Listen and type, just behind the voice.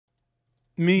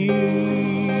Me,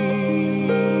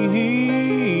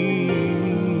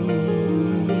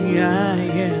 I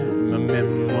am a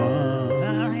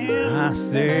memoir. I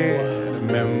said a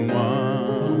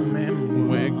memoir.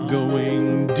 We're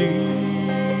going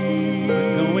deep.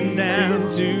 We're going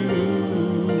down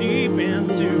to deep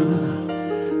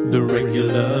into the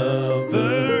regular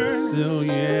verse. Oh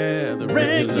yeah, the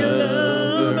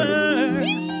regular verse.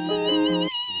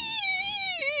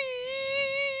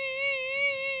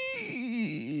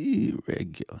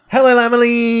 Regular. Hello,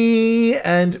 Emily,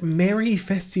 and Merry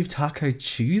Festive Taco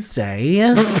Tuesday,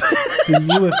 the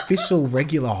new official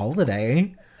regular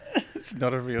holiday. It's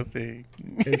not a real thing.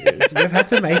 We've had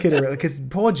to make it because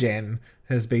poor Jen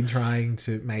has been trying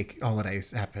to make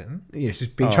holidays happen. Yeah, she's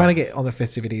been trying to get on the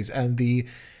festivities, and the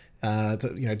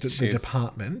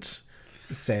department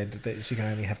said that she can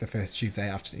only have the first Tuesday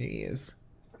after New Year's.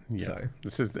 Yeah. So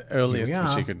this is the earliest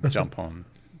which she could jump on.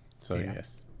 So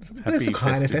yes. But it's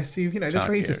kind of festive, the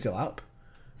trees are still up.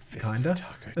 Kinda.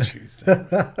 Taco Tuesday.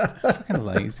 Fucking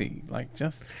lazy.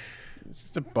 It's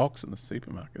just a box in the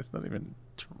supermarket. It's not even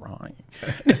trying.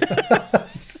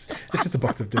 It's just a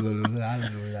box of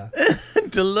Delula.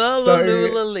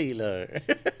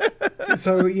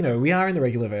 So, we are in the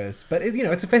Regularverse, but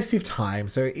it's a festive time.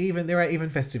 So there are even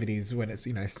festivities when it's,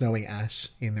 snowing ash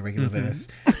in the Regularverse.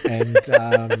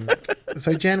 Mm-hmm. And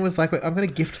so Jan was like, I'm going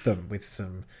to gift them with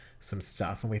some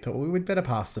stuff, and we thought, we'd better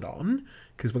pass it on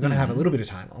because we're going to have a little bit of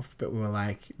time off, but we were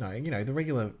like, no, the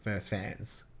Regularverse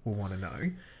fans will want to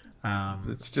know.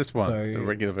 It's just one, the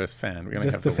Regularverse fan. We only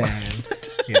just have the fan.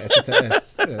 Yeah, it's just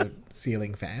a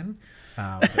ceiling fan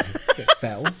that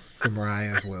fell from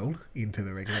Mariah's world into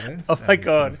the Regularverse. Oh my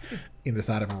God. In the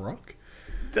side of a rock.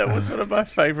 That was one of my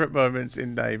favourite moments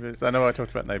in Neighbours. I know I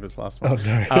talked about Neighbours last one.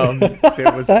 Oh no!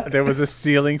 There was a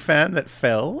ceiling fan that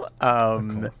fell. Of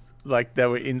course. Like they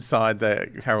were inside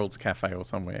the Harold's Cafe or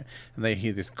somewhere, and they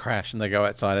hear this crash, and they go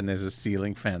outside, and there's a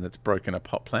ceiling fan that's broken a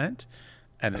pot plant,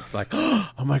 and it's like, oh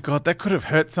my God, that could have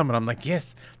hurt someone. I'm like,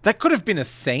 yes, that could have been a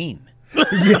scene.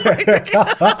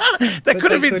 That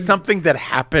could have been something that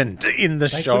happened in the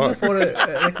show.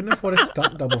 They couldn't afford a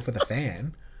stunt double for the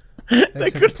fan. They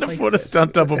couldn't afford a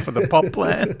stunt double for the pot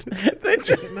plant. No.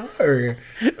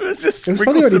 It was just it was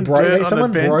probably already broken.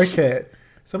 Someone broke it.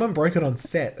 Someone broke it on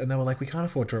set, and they were like, we can't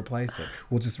afford to replace it.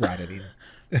 We'll just write it in.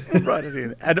 Write it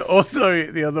in. And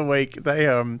also the other week, they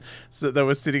were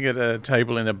sitting at a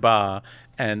table in a bar,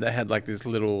 and they had this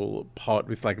little pot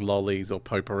with lollies or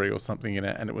potpourri or something in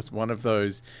it, and it was one of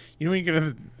those, when you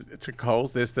go to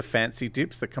Coles, there's the fancy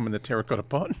dips that come in the terracotta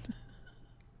pot.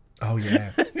 Oh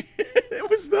yeah. It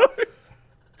was those.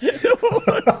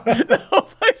 The whole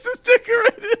place was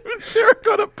decorated with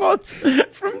terracotta pots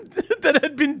that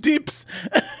had been dips.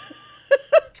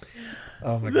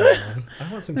 Oh my God!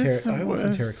 I want some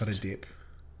terracotta dip.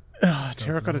 Oh,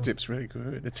 terracotta dip's really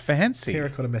good. It's fancy.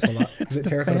 Terracotta messalata. Is it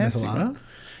terracotta messalata?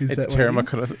 It's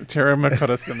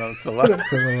terracotta messalata.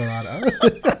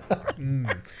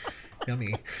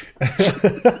 Yummy.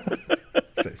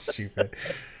 So stupid.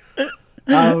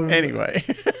 Anyway.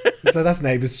 So that's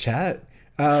Neighbours Chat.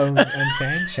 And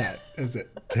fan chat, as it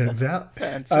turns out.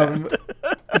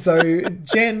 So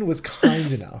Jen was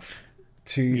kind enough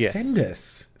to send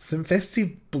us some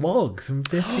festive blogs, some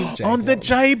festive J on the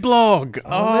J blog.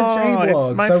 On the J blog.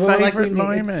 It's my favourite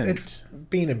moment. It's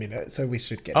been a minute, so we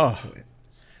should get into it.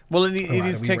 Well, it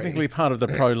is technically part of the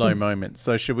Prolo moments.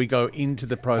 So should we go into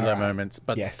the Prolo moments,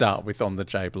 but start with on the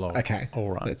J blog? Okay.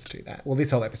 All right. Let's do that. Well, this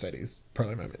whole episode is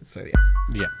Prolo moments, so yes.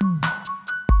 Yeah.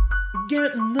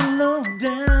 Getting the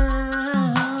lowdown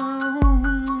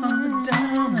on the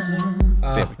down.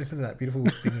 Listen to that beautiful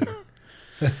singing.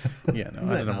 Yeah,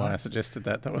 no, I don't know why I suggested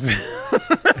that. That was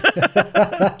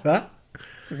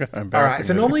all right.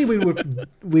 So normally we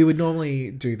would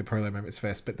normally do the Prolo moments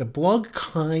first, but the blog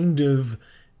kind of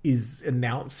is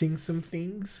announcing some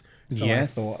things. So I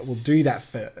thought we'll do that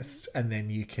first, and then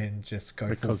you can just go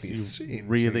because you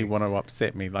really want to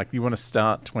upset me. You want to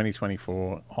start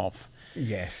 2024 off.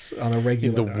 Yes, on a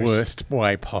regular in the worst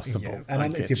way possible. Yeah.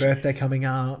 And it's your birthday coming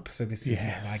up, so this is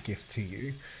my gift to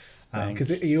you. Because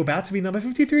you're about to be number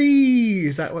 53.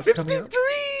 Is that what's 53? coming up?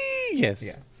 Yes.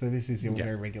 Yeah. So this is your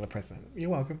very regular present. You're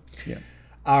welcome. Yeah.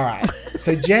 All right.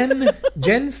 So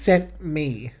Jen sent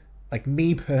me,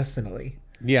 me personally,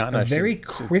 a very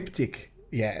cryptic.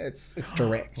 Yeah, it's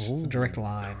direct. Ooh, it's a direct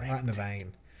line, right in the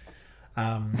vein.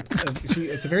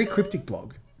 It's a very cryptic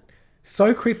blog.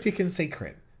 So cryptic and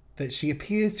secret that she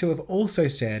appears to have also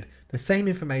shared the same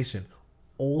information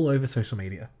all over social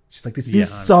media. She's like, this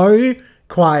is so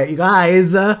quiet, you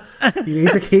guys. You need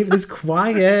to keep this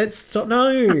quiet. Stop.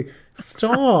 No.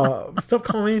 Stop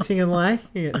commenting and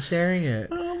liking it and sharing it.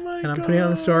 Oh my and I'm putting it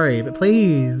on the story. But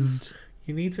please,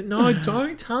 you need to... No,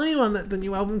 don't tell anyone that the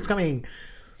new album's coming.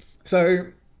 So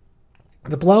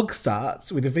the blog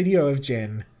starts with a video of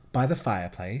Jen by the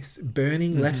fireplace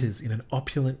burning letters in an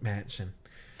opulent mansion.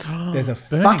 There's a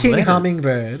fucking letters.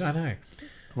 hummingbird. I know.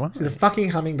 What? She's a fucking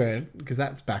hummingbird, because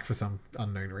that's back for some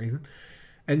unknown reason.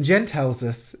 And Jen tells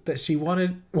us that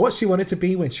what she wanted to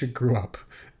be when she grew up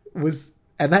was...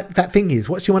 And that thing is,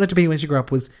 what she wanted to be when she grew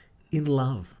up was in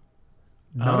love.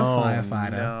 Not a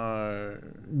firefighter. No.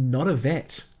 Not a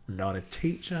vet. Not a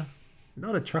teacher.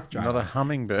 Not a truck driver. Not a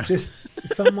hummingbird. Just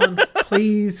someone,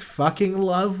 please fucking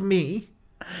love me.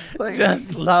 Please.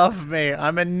 Just love me.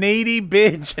 I'm a needy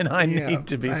bitch and I need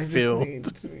to be I just filled. need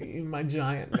to be in my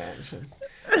giant mansion.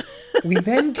 We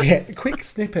then get quick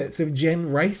snippets of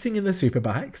Jen racing in the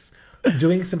superbikes,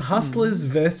 doing some Hustlers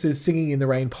versus Singing in the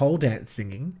Rain pole dance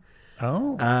singing.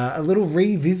 Oh. A little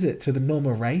revisit to the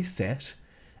Norma Ray set,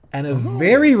 and a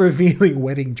very revealing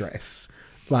wedding dress.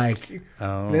 Like,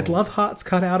 there's love hearts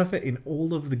cut out of it in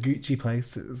all of the Gucci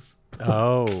places.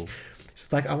 Oh.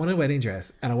 Just like, I want a wedding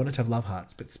dress, and I want it to have love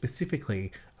hearts, but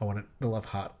specifically, I want the love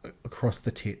heart across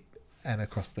the tit and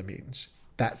across the minge.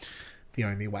 That's the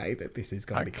only way that this is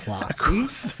going to be classy.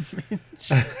 Across the minge.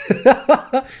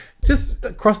 Just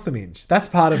across the minge. That's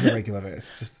part of the regular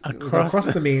verse. Just across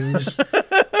the minge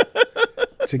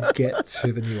to get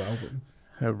to the new album.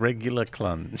 A regular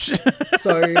clunge.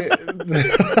 So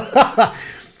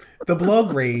the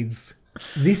blog reads,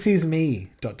 "This is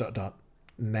me, ...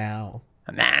 now."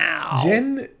 Now.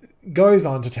 Jen goes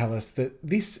on to tell us that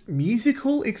this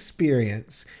musical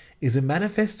experience is a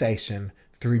manifestation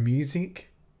through music,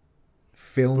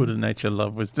 film, Buddha, nature,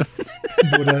 love, wisdom.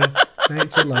 Buddha,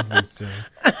 nature, love, wisdom,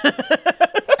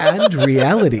 and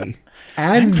reality.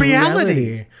 And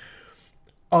reality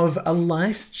of a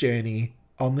life's journey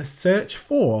on the search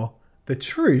for the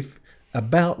truth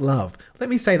about love. Let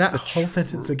me say that whole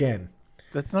sentence again.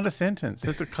 That's not a sentence.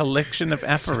 That's a collection of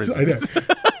aphorisms. I know.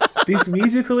 This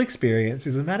musical experience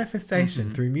is a manifestation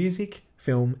through music,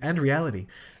 film, and reality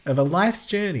of a life's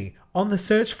journey on the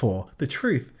search for the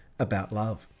truth about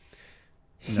love.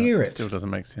 Hear it. Still doesn't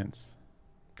make sense.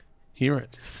 Hear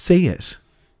it. See it.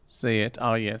 See it.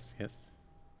 Oh, yes, yes.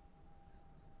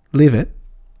 Live it.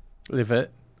 Live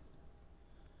it.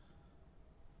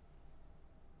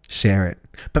 Share it.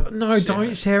 But no,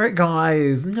 don't share it,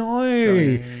 guys. No.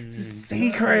 It's a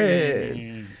secret.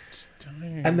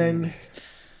 Don't. And then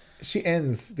she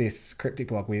ends this cryptic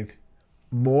blog with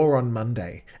more on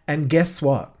Monday. And guess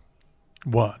what?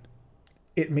 What?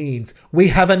 It means we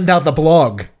have another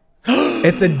blog.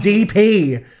 It's a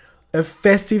DP, a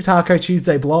Festive Taco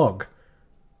Tuesday blog.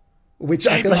 Which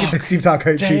I feel like a Festive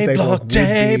Taco Tuesday blog would be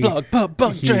J-blog,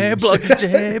 blog, huge. J-blog,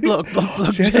 J-blog,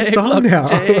 blog, She has a song now.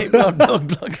 J-blog,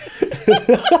 blog.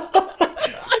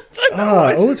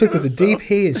 All it took was a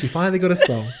DP and she finally got a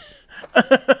song.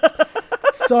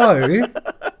 So,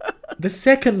 the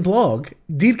second blog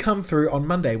did come through on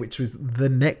Monday, which was the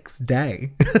next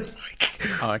day.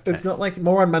 Okay. It's not like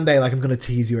more on Monday, like I'm going to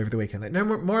tease you over the weekend. Like, no,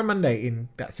 more on Monday in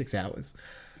about 6 hours.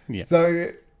 Yeah.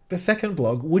 So, the second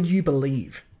blog, would you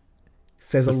believe,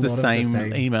 says a lot the of same the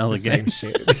same email the again.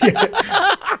 Same shit. Yeah.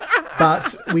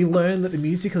 But we learn that the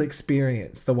musical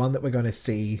experience, the one that we're going to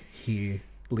see, hear,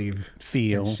 live,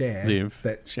 Feel, and share, live,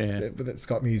 share. that's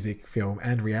got music, film,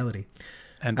 and reality,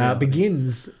 And reality.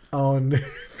 begins on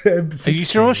Feb 16th. Are you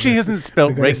sure she hasn't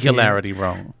spelled We're gonna see regularity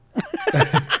wrong?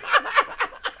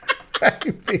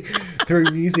 through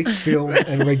music, film,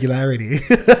 and regularity.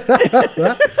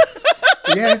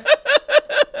 Yeah.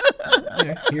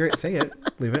 Hear it, see it,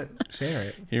 live it, share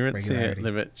it. Hear it, see it, Regularity.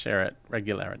 live it, share it.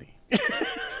 Regularity.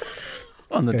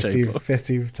 On the J-blog.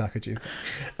 Festive Taco Tuesday.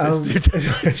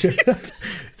 Festive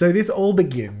So this all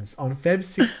begins on Feb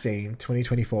 16,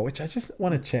 2024, which I just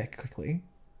want to check quickly.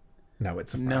 No,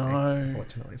 it's a Friday. No.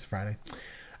 Unfortunately, it's Friday.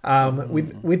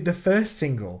 With the first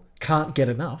single, Can't Get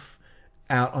Enough,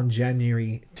 out on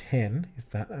January 10. Is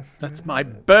that a That's my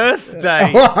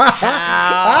birthday.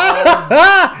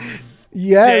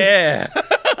 Yes. Dare.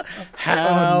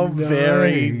 How no.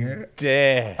 very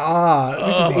dare.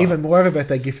 This is even more of a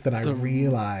birthday gift than I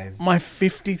realized. My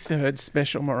 53rd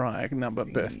special Mariah number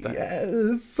birthday.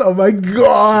 Yes. Oh my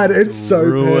God. It's so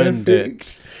Ruined perfect.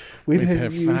 it With with her her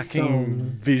new fucking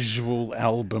song. visual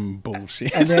album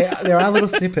bullshit. And there are little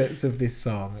snippets of this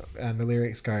song, and the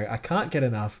lyrics go, "I can't get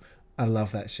enough. I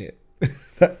love that shit."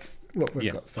 That's what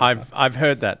we've got Yes, so far. I've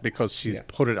heard that because she's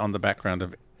put it on the background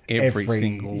of every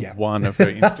single yeah. one of her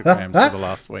Instagrams for the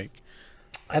last week.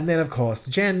 And then, of course,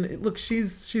 Jen, look,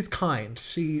 she's kind.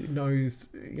 She knows,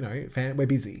 you know, we're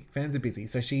busy. Fans are busy.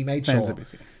 So she made sure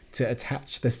to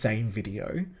attach the same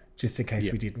video just in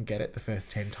case we didn't get it the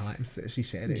first 10 times that she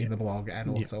shared it in the blog and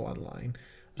also online.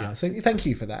 So thank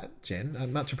you for that,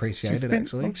 Jen. Much appreciated,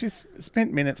 actually. Well, she's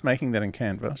spent minutes making that in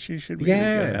Canva. She should be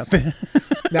getting out there.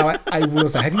 Now, I will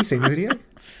say, have you seen the video?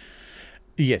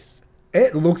 Yes.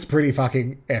 It looks pretty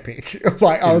fucking epic.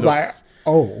 Like, I was like,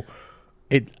 oh.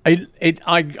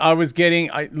 I was getting.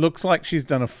 It looks like she's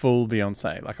done a full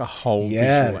Beyonce, like a whole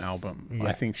visual album. Yeah.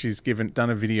 I think she's done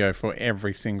a video for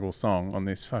every single song on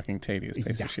this fucking tedious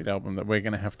piece of shit album that we're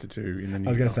going to have to do in the new. I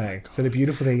was going to say. So the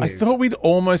beautiful thing is, I thought we'd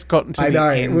almost gotten to the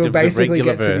end of the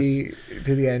Regularverse,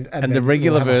 to the end, and the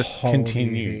Regularverse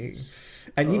continues.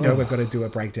 And you know we've got to do a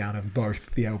breakdown of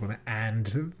both the album and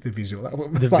the visual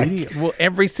album. The video. Well,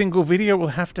 every single video will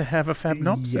have to I'm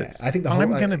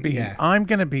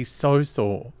going to be so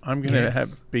sore. I'm going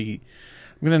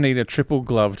to need a triple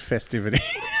gloved festivity.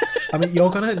 I mean,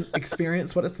 you're going to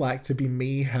experience what it's like to be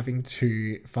me having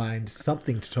to find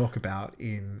something to talk about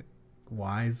in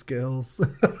Wise Girls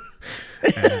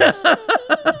and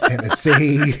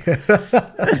Tennessee.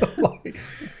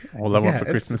 All I want for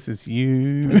Christmas is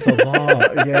you. It's a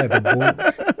lot. Yeah, the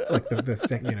book, like the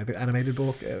second, you know, the animated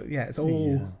book. It's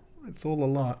all a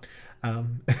lot.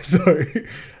 So,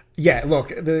 yeah, look,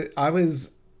 the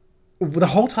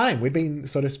whole time we'd been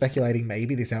sort of speculating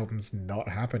maybe this album's not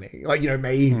happening. Like, you know,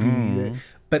 maybe.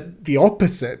 But the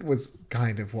opposite was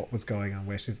kind of what was going on,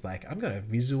 where she's like, I'm going to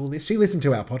visual this. She listened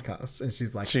to our podcast and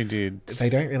she's like... She did. They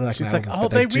don't really like she's my albums, like,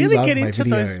 but they really love get my into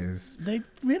videos. Those. They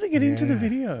really get into the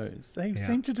videos. They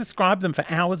seem to describe them for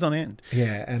hours on end.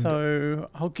 Yeah. And so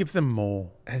I'll give them more.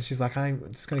 And she's like, I'm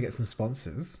just going to get some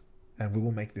sponsors and we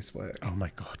will make this work. Oh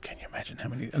my God, can you imagine how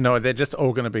many? No, they're just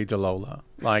all going to be Dalola.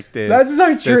 Like, that's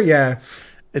so true, yeah.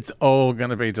 It's all going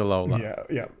to be Dalola.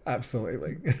 Yeah,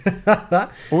 absolutely.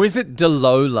 Or is it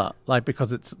Dalola? Like,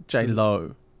 because it's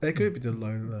J-Lo. It could be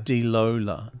Dalola.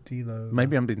 D-Lola.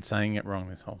 Maybe I've been saying it wrong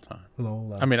this whole time.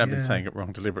 Lola. I mean, I've been saying it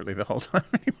wrong deliberately the whole time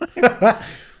anyway.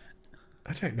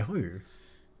 I don't know.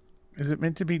 Is it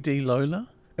meant to be D-Lola?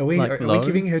 Are we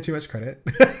giving her too much credit?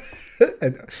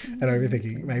 and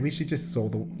overthinking. Maybe she just saw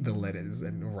the letters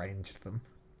and arranged them.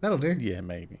 That'll do. Yeah,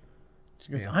 maybe.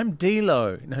 She goes, I'm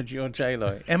D-Lo. No, you're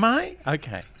J-Lo. Am I?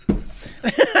 Okay.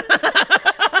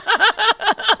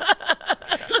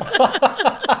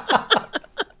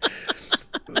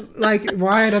 Like,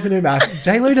 Mariah doesn't know math.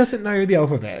 J-Lo doesn't know the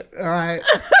alphabet. All right?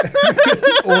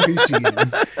 Or who she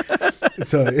is.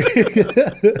 So...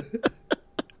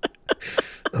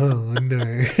 Oh, no.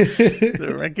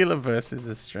 The Regularverse is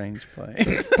a strange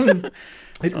place.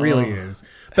 It really is.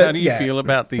 But how do you feel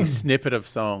about the snippet of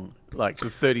song, like the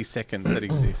 30 seconds that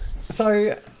exists?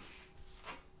 So,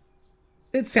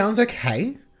 it sounds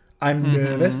okay. I'm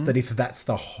nervous that if that's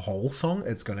the whole song,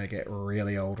 it's going to get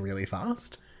really old really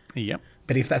fast. Yep.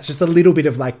 But if that's just a little bit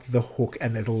of like the hook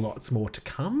and there's lots more to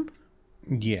come,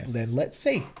 then let's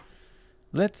see.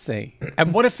 Let's see.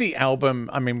 And what if the album,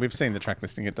 I mean, we've seen the track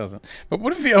listing, it doesn't. But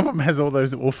what if the album has all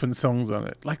those orphan songs on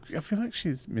it? Like, I feel like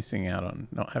she's missing out on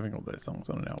not having all those songs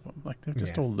on an album. Like, they're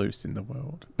just all loose in the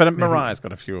world. But Mariah's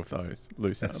got a few of those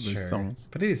loose songs.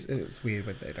 But it's weird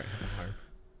when they don't have a home.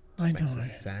 It makes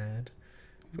us sad.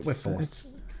 But we're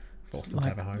forced them to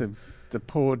have a home. The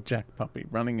poor Jack puppy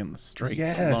running in the streets.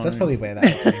 Yes, alone. That's probably where that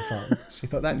came from. She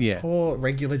thought that poor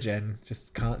regular Jen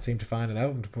just can't seem to find an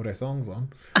album to put her songs on.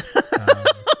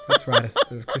 Let's write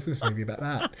a Christmas movie about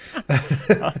that.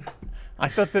 I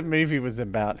thought the movie was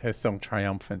about her song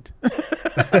Triumphant.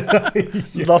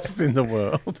 Lost in the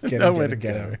world. Nowhere to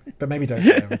go. But maybe don't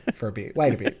get him for a bit.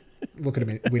 Wait a bit. Look at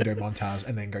him in window montage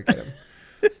and then go get him.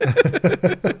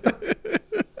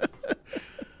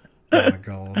 Oh my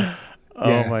God.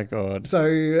 Oh my God.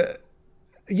 So,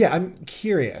 I'm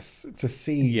curious to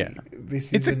see. Yeah.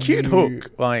 This it's a cute hook.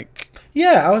 Like,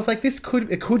 yeah, I was like, it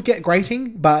could get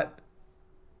grating, but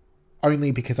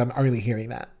only because I'm only hearing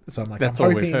that. So I'm like, that's I'm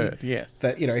all hoping we've heard. Yes.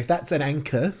 That, you know, if that's an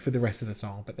anchor for the rest of the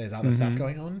song, but there's other stuff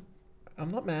going on, I'm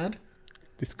not mad.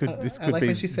 This could like be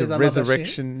when she says, the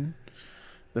resurrection.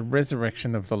 The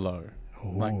resurrection of the low. Ooh.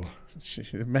 Like,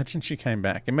 imagine she came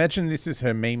back. Imagine this is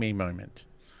her Mimi moment.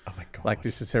 Oh my God. Like,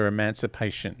 this is her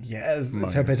emancipation. Yes,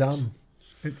 it's her bedum.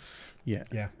 It's... Yeah.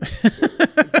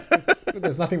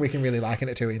 There's nothing we can really liken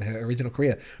it to in her original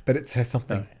career, but it's her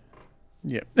something.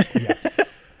 Yeah.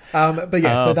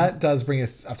 So that does bring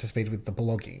us up to speed with the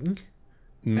blogging.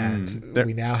 And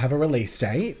we now have a release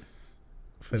date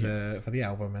for the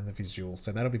album and the visuals.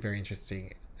 So that'll be very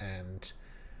interesting. And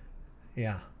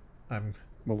I'm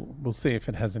We'll see if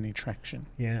it has any traction.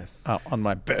 Yes. On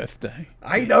my birthday.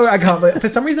 I know, I can't believe. For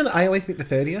some reason, I always think the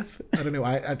 30th. I don't know.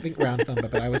 I think round number,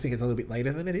 but I always think it's a little bit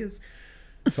later than it is.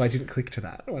 So I didn't click to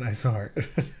that when I saw it.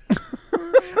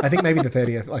 I think maybe the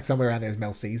 30th, like somewhere around there, is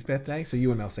Mel C's birthday. So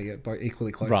you and Mel C are both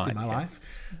equally close in my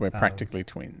life. We're practically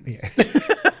twins. Yeah.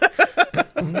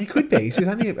 You could be. She's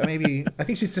only maybe, I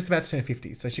think she's just about to turn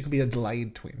 50. So she could be a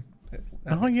delayed twin.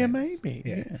 That makes sense.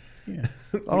 Maybe. Yeah.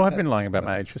 Oh, I've been lying about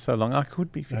my age for so long. I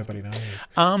could be 50. Nobody knows.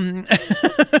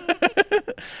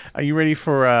 Are you ready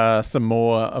for some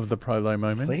more of the Prolo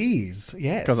moments? Please,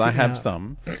 yes. Because I have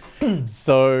some.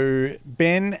 So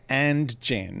Ben and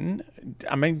Jen,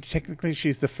 I mean, technically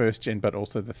she's the first Jen, but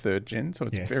also the third Jen, so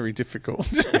it's very difficult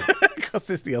because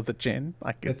there's the other Jen.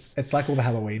 Like it's like all the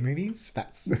Halloween movies.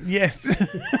 That's yes.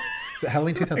 Is it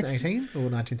Halloween 2018 or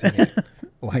 1978?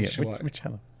 Or Which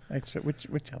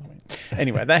Halloween?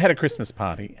 Anyway, they had a Christmas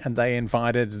party and they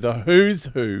invited the who's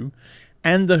who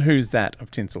and the who's that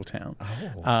of Tinseltown.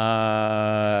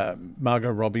 Oh. Margot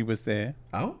Robbie was there.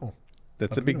 Oh.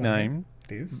 That's a big name.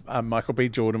 It is. Michael B.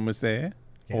 Jordan was there.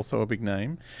 Yeah. Also a big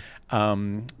name.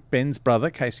 Ben's brother,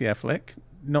 Casey Affleck,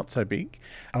 not so big.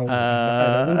 Oh,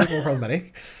 a little bit more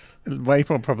problematic. Way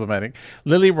more problematic.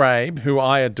 Lily Rabe, who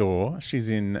I adore. She's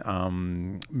in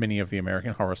many of the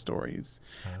American Horror Stories.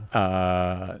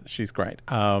 She's great.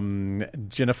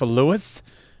 Jennifer Lewis,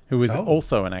 who is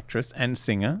also an actress and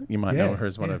singer. You might know her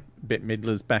as one of Bette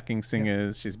Midler's backing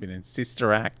singers. She's been in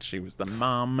Sister Act. She was the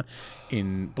mum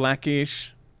in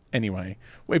Blackish. Anyway,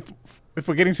 if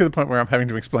we're getting to the point where I'm having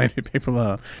to explain who people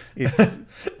are, it's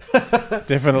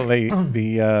definitely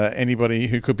the anybody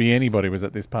who could be anybody was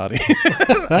at this party.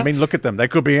 I mean, look at them. They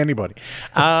could be anybody.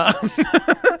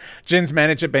 Jen's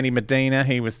manager, Benny Medina,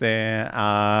 he was there.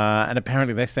 And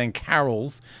apparently they sang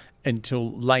carols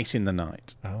until late in the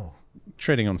night. Oh.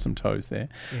 Treading on some toes there.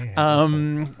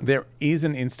 Yeah, there is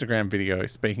an Instagram video,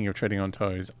 speaking of treading on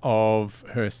toes, of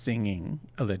her singing,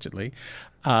 allegedly,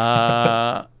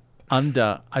 under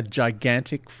a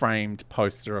gigantic framed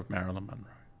poster of Marilyn Monroe.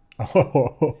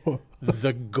 Oh.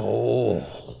 The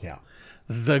gall. Yeah.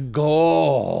 The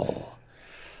gall.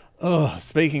 Oh,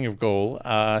 speaking of gall,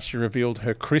 she revealed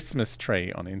her Christmas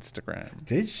tree on Instagram.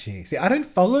 Did she? See, I don't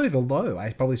follow the low.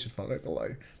 I probably should follow the low.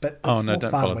 But it's don't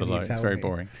follow the low. It's very me.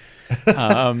 boring.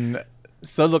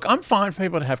 So look, I'm fine for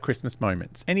people to have Christmas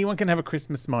moments. Anyone can have a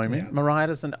Christmas moment. Yeah. Mariah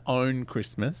doesn't own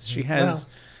Christmas. She has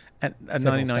a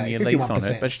 99-year lease on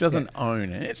it, but she doesn't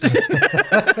own it.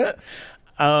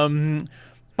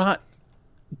 But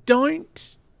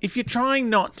if you're trying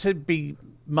not to be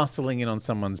muscling in on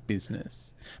someone's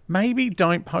business, maybe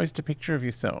don't post a picture of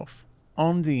yourself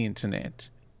on the internet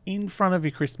in front of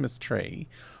your Christmas tree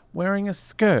wearing a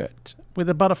skirt with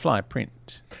a butterfly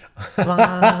print.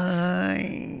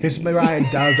 Because Mariah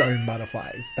does own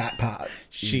butterflies. That part.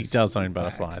 She does own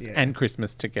butterflies and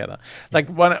Christmas together. Like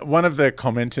one of the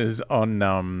commenters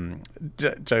on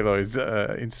J-Lo's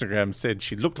Instagram said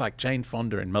she looked like Jane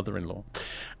Fonda in Monster-in-Law,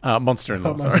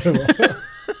 sorry.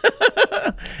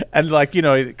 And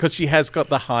because she has got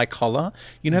the high collar,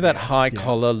 that high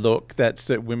collar look that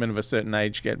women of a certain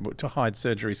age get to hide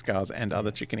surgery scars and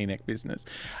other chickeny neck business.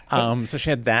 So she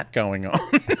had that going on.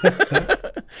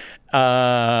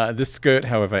 The skirt,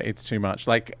 however, it's too much.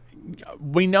 Like,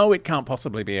 we know it can't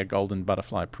possibly be a golden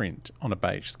butterfly print on a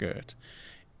beige skirt.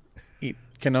 It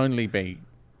can only be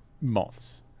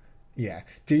moths. Yeah.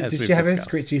 Did she have a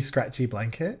scratchy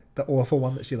blanket? The awful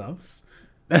one that she loves?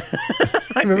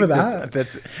 Remember that?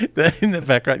 That's in the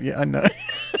background. Yeah, I know.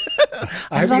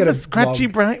 I love a scratchy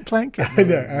blanket. I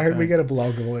know. I hope we get a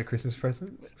blog of all their Christmas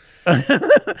presents.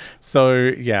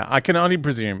 So, I can only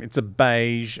presume it's a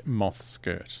beige moth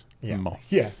skirt. Yeah. Moth.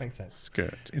 Yeah, makes sense.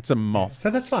 Skirt. It's a moth. So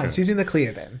that's fine. Skirt. She's in the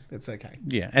clear then. It's okay.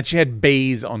 Yeah. And she had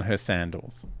bees on her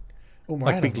sandals. Oh,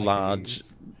 like big, large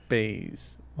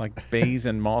bees. Like bees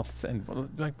and moths and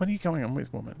like, what are you going on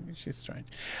with, woman? She's strange.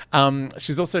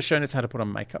 She's also shown us how to put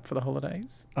on makeup for the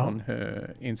holidays on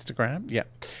her Instagram. Yeah,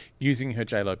 using her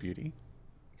JLo Beauty.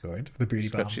 Good. The beauty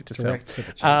She's balm. got shit to Direct sell.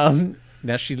 to the cheeks.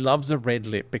 Now she loves a red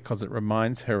lip because it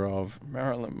reminds her of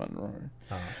Marilyn Monroe.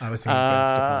 Oh, I was thinking Gwen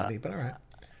Stefani, but all right.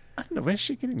 I don't know, where's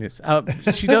she getting this?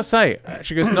 She does say,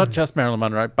 she goes, not just Marilyn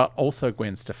Monroe, but also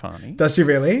Gwen Stefani. Does she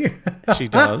really? She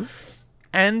does.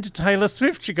 And Taylor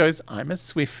Swift, she goes, I'm a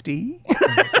Swiftie. Oh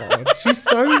my God. She's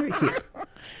so hip.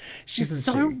 She's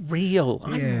so real.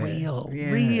 I'm real.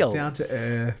 Yeah. Real. Down to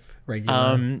earth.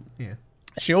 Regular.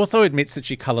 She also admits that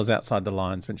she colours outside the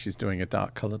lines when she's doing a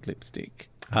dark coloured lipstick.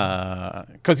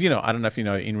 Because, I don't know if you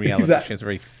know, in reality, she has a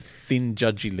very thin,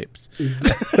 judgy lips.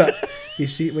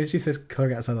 Is she, when she says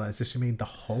coloring outside the lines, does she mean the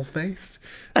whole face?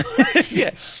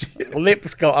 Yeah.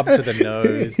 Lips go up to the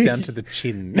nose, down to the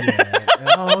chin. Yeah.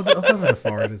 I'll go over the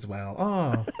forehead as well.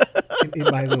 Oh, in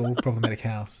my little problematic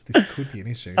house, this could be an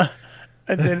issue.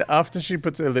 And then after she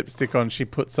puts her lipstick on, she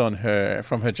puts on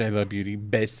from her JLo Beauty,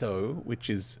 Beso, which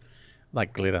is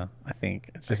like glitter, I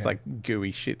think. It's just like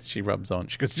gooey shit that she rubs on.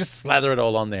 She goes, just slather it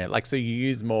all on there. Like, so you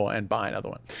use more and buy another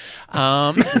one.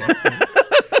 I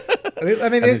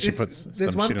mean,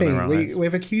 there's one thing.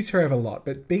 We've accused her of a lot,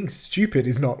 but being stupid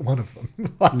is not one of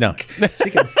them. Like, no.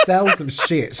 She can sell some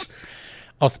shit.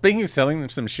 Oh, speaking of selling them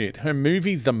some shit, her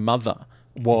movie The Mother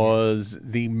was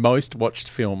the most watched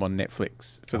film on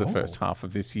Netflix for the first half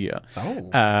of this year.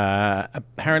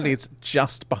 Apparently it's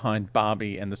just behind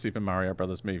Barbie and the Super Mario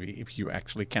Brothers movie, if you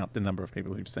actually count the number of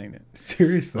people who've seen it.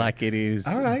 Seriously? Like, it is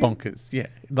right. bonkers. Yeah.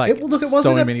 Like,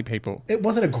 many people. It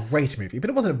wasn't a great movie, but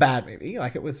it wasn't a bad movie.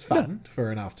 Like, it was fun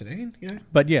for an afternoon, you know?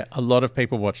 But yeah, a lot of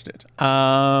people watched it.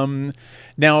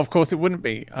 Now, of course, it wouldn't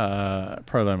be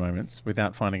Prolo Moments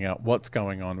without finding out what's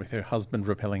going on with her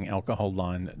husband-repelling alcohol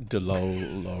line, DeLo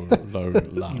Lo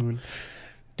La.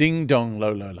 Ding Dong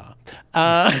Lo Lo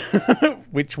La.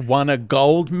 Which won a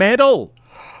gold medal.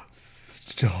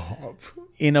 Stop.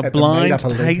 In a blind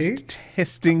taste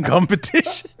testing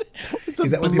competition. It's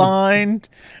a blind...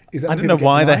 I don't know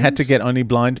why they had to get only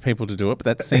blind people to do it, but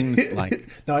that seems like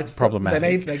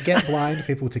problematic. They get blind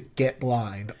people to get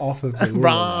blind off of the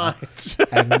right,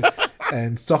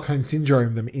 and Stockholm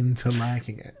syndrome them into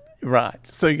liking it. Right.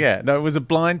 So yeah, no, it was a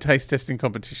blind taste testing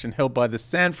competition held by the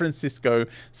San Francisco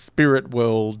Spirit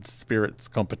World Spirits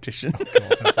Competition,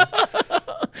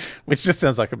 which just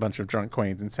sounds like a bunch of drunk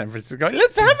queens in San Francisco.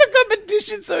 Let's have a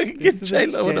competition so we can get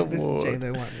JLo an award.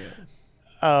 JLo won, yeah.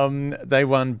 They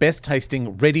won Best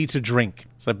Tasting Ready to Drink.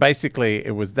 So basically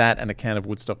it was that and a can of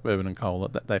Woodstock bourbon and cola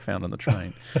that they found on the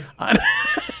train.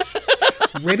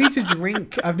 Ready to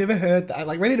drink? I've never heard that.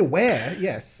 Like, ready to wear?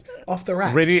 Yes. Off the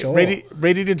rack, ready sure.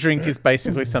 to drink is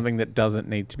basically something that doesn't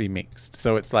need to be mixed.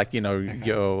 So it's like,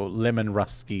 your lemon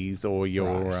ruskies or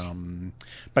your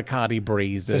Bacardi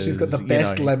breezes. So she's got the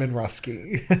best lemon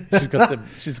rusky.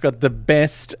 she's got the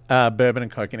best bourbon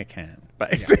and Coke in a can,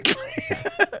 basically. Yeah.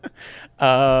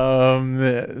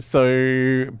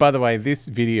 So, by the way, this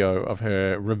video of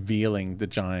her revealing the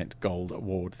giant gold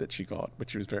award that she got,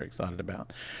 which she was very excited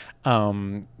about,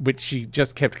 which she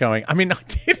just kept going, I mean, I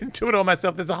didn't do it all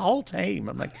myself. There's a whole team.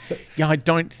 I'm like, yeah, I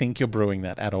don't think you're brewing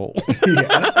that at all.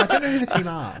 I don't know who the team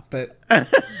are, but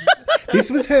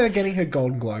this was her getting her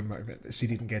Golden Globe moment that she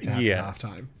didn't get to have at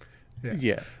halftime.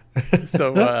 Yeah.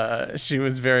 So she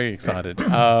was very excited.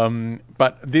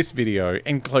 But this video,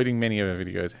 including many of her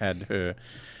videos, had her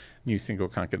new single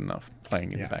Can't Get Enough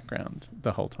playing in the background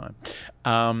the whole time.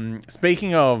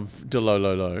 Speaking of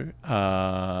DeLolo,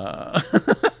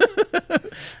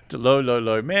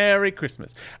 DeLolo, Merry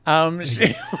Christmas.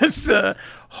 She was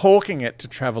hawking it to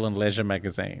Travel and Leisure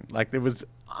magazine. Like, there was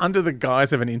under the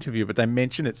guise of an interview, but they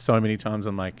mention it so many times.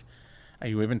 I'm like, are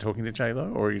you even talking to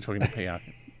JLo or are you talking to PR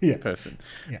person?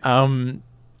 Yeah.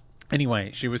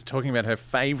 Anyway, she was talking about her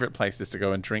favourite places to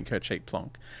go and drink her cheap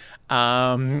plonk.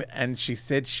 And she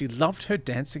said she loved her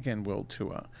Dance Again World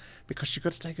Tour because she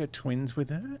got to take her twins with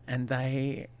her, and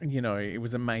they, it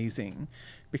was amazing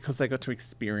because they got to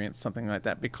experience something like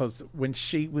that, because when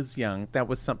she was young, that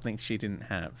was something she didn't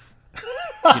have.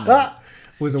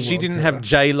 She didn't have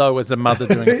JLo as a mother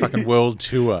doing a fucking world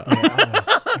tour.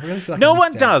 I really feel like no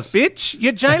one does, bitch.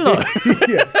 You're JLo.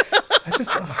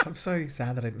 I'm so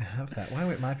sad that I didn't have that. Why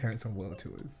weren't my parents on world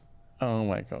tours? Oh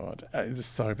my God. It's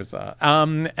so bizarre.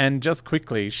 And just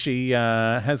quickly, she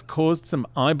has caused some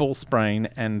eyeball sprain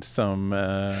and some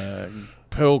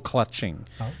pearl clutching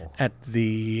at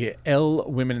the Elle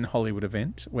Women in Hollywood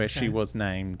event, where she was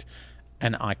named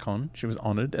an icon. She was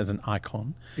honoured as an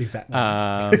icon. Is that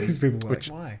because people were like,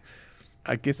 why?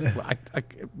 I guess,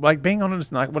 like being honoured as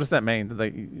an icon, what does that mean?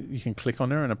 That you can click on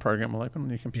her and a program will open on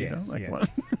your computer? Yes, what?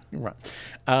 Right.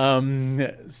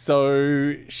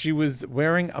 So she was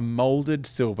wearing a moulded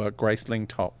silver Graceling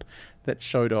top that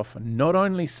showed off not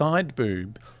only side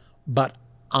boob, but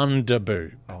under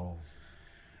boob. Oh.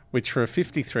 Which for a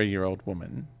 53-year-old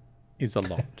woman is a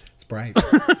lot. It's brave.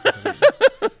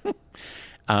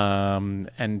 And,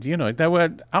 they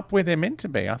were up where they're meant to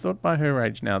be. I thought by her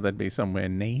age now they'd be somewhere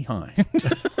knee-high.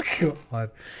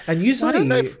 God. And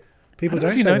usually people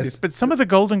don't show this, but some of the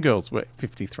Golden Girls were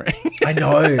 53. I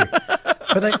know.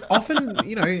 But they often,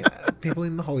 people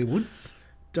in the Hollywoods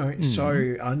don't show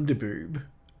underboob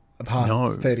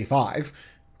past 35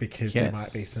 because there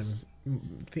might be some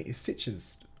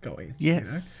stitches going.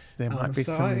 Yes, there might be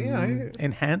so some I,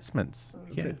 enhancements.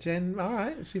 Yeah. But Jen, all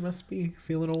right, she must be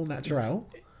feeling all natural.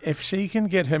 If she can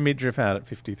get her midriff out at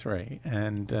 53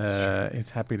 and is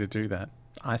happy to do that,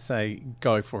 I say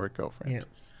go for it, girlfriend. Yeah.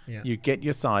 Yeah. You get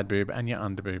your side boob and your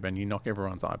under boob and you knock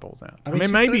everyone's eyeballs out. I mean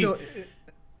she's maybe... gonna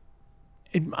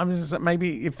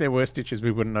maybe if there were stitches,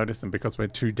 we wouldn't notice them because we're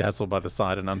too dazzled by the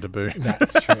side and under boob.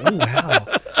 That's true. Oh, wow.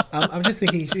 I'm just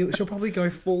thinking she'll probably go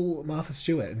full Martha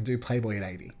Stewart and do Playboy at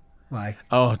 80. Like,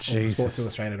 oh, Jesus. Sports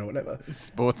Illustrated or whatever.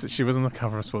 She was on the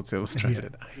cover of Sports Illustrated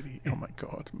at 80. Oh, my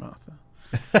God, Martha.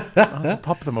 Martha.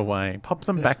 Pop them away. Pop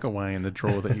them back away in the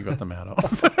drawer that you got them out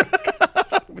of.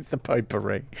 With the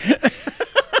potpourri.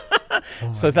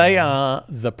 So they are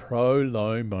the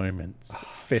pro-low moments.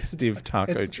 Festive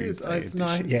Taco Tuesday. It's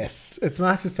nice. Yes, it's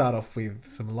nice to start off with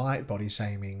some light body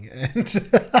shaming, and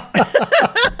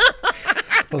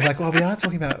I was like, "Well, we are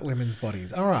talking about women's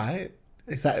bodies. All right,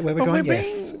 is that where we're going?"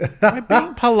 Yes, we're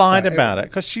being polite about it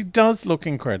because she does look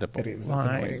incredible. It is. It's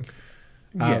annoying.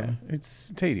 Yeah,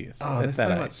 it's tedious. Oh, there's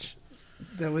so age. much.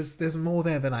 There's more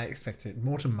there than I expected.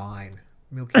 More to mine,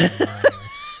 milky and mine.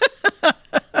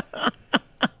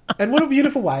 And what a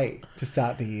beautiful way to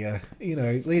start the year,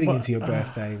 leading into your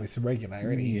birthday with some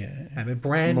regularity and a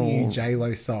brand new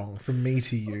J-Lo song from me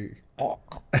to you.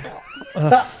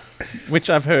 Which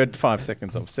I've heard 5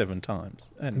 seconds of 7 times.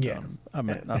 And I've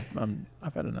had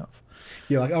enough.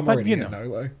 You're like, I'm already a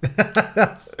no-lo.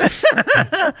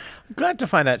 I'm glad to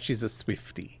find out she's a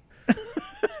Swiftie.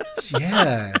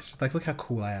 Yeah. She's like, look how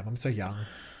cool I am. I'm so young.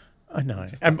 I know.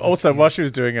 And also, while she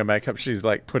was doing her makeup, she's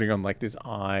like putting on like this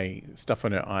eye stuff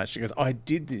on her eyes. She goes, I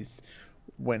did this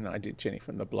when I did Jenny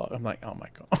from the Block. I'm like, oh my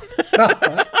God.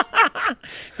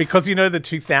 Because the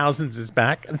 2000s is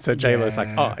back. And so J-Lo's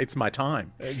like, oh, it's my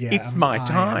time. It's my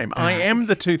time. I am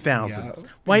the 2000s.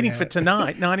 Waiting for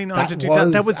tonight, 99 to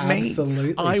 2000. That was me.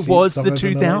 I was the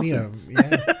 2000s.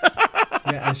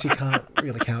 Yeah, and she can't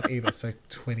really count either. So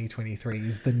 2023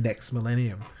 is the next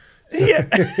millennium. So,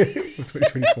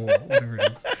 2024, whatever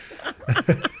it is.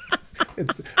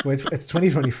 It's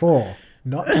 2024,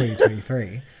 not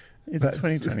 2023. It's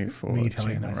 2024. Me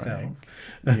telling myself.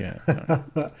 Yeah. No.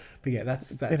 But yeah,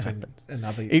 that's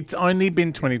another. It's only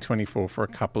been 2024 for a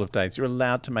couple of days. You're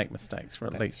allowed to make mistakes for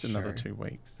at least another 2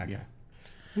 weeks. Okay. Yeah.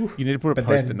 You need to put a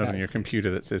post-it note on your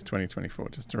computer that says 2024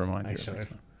 just to remind you.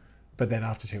 But then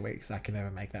after 2 weeks, I can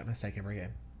never make that mistake ever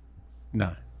again.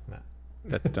 No.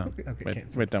 That's done. Okay,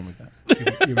 we're done with that.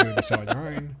 You're doing the show on your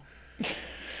own.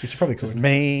 Which you probably could. Just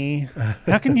me.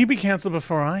 How can you be cancelled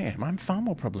before I am? I'm far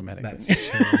more problematic. That's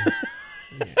true.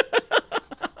 Yeah.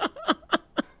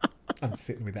 I'm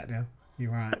sitting with that now. You're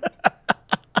right.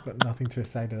 Got nothing to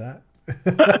say to that.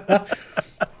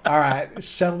 All right,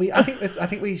 shall we? I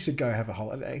think we should go have a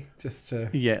holiday just to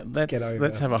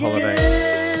let's have a holiday.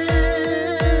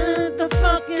 Get the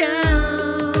fuck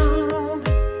out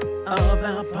of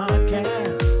our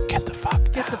podcast. Get the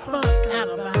fuck Get the fuck out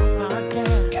of our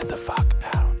podcast. Get the fuck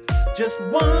out. Just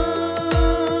walk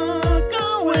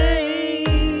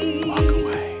away. Walk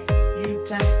away. You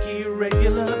tacky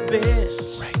regular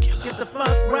bitch. Regular. Get the fuck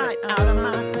right out of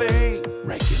my face.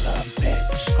 Regular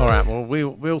bitch. All right, well,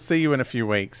 we'll see you in a few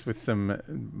weeks with some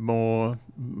more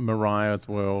Mariah's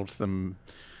World, some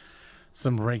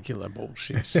regular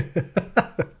bullshit.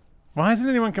 Why hasn't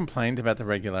anyone complained about the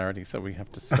regularity? So we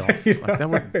have to stop. Like,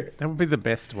 that would be the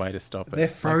best way to stop it. They're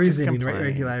frozen in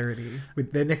regularity.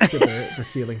 They're next to the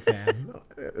ceiling fan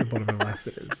at the bottom of my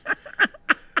sitters.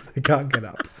 They can't get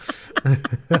up.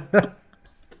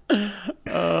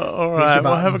 All right.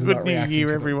 Well, have a good New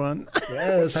Year, everyone.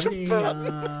 Yes, Happy New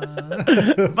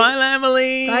Year. Bye,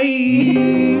 Lamely.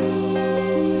 Bye.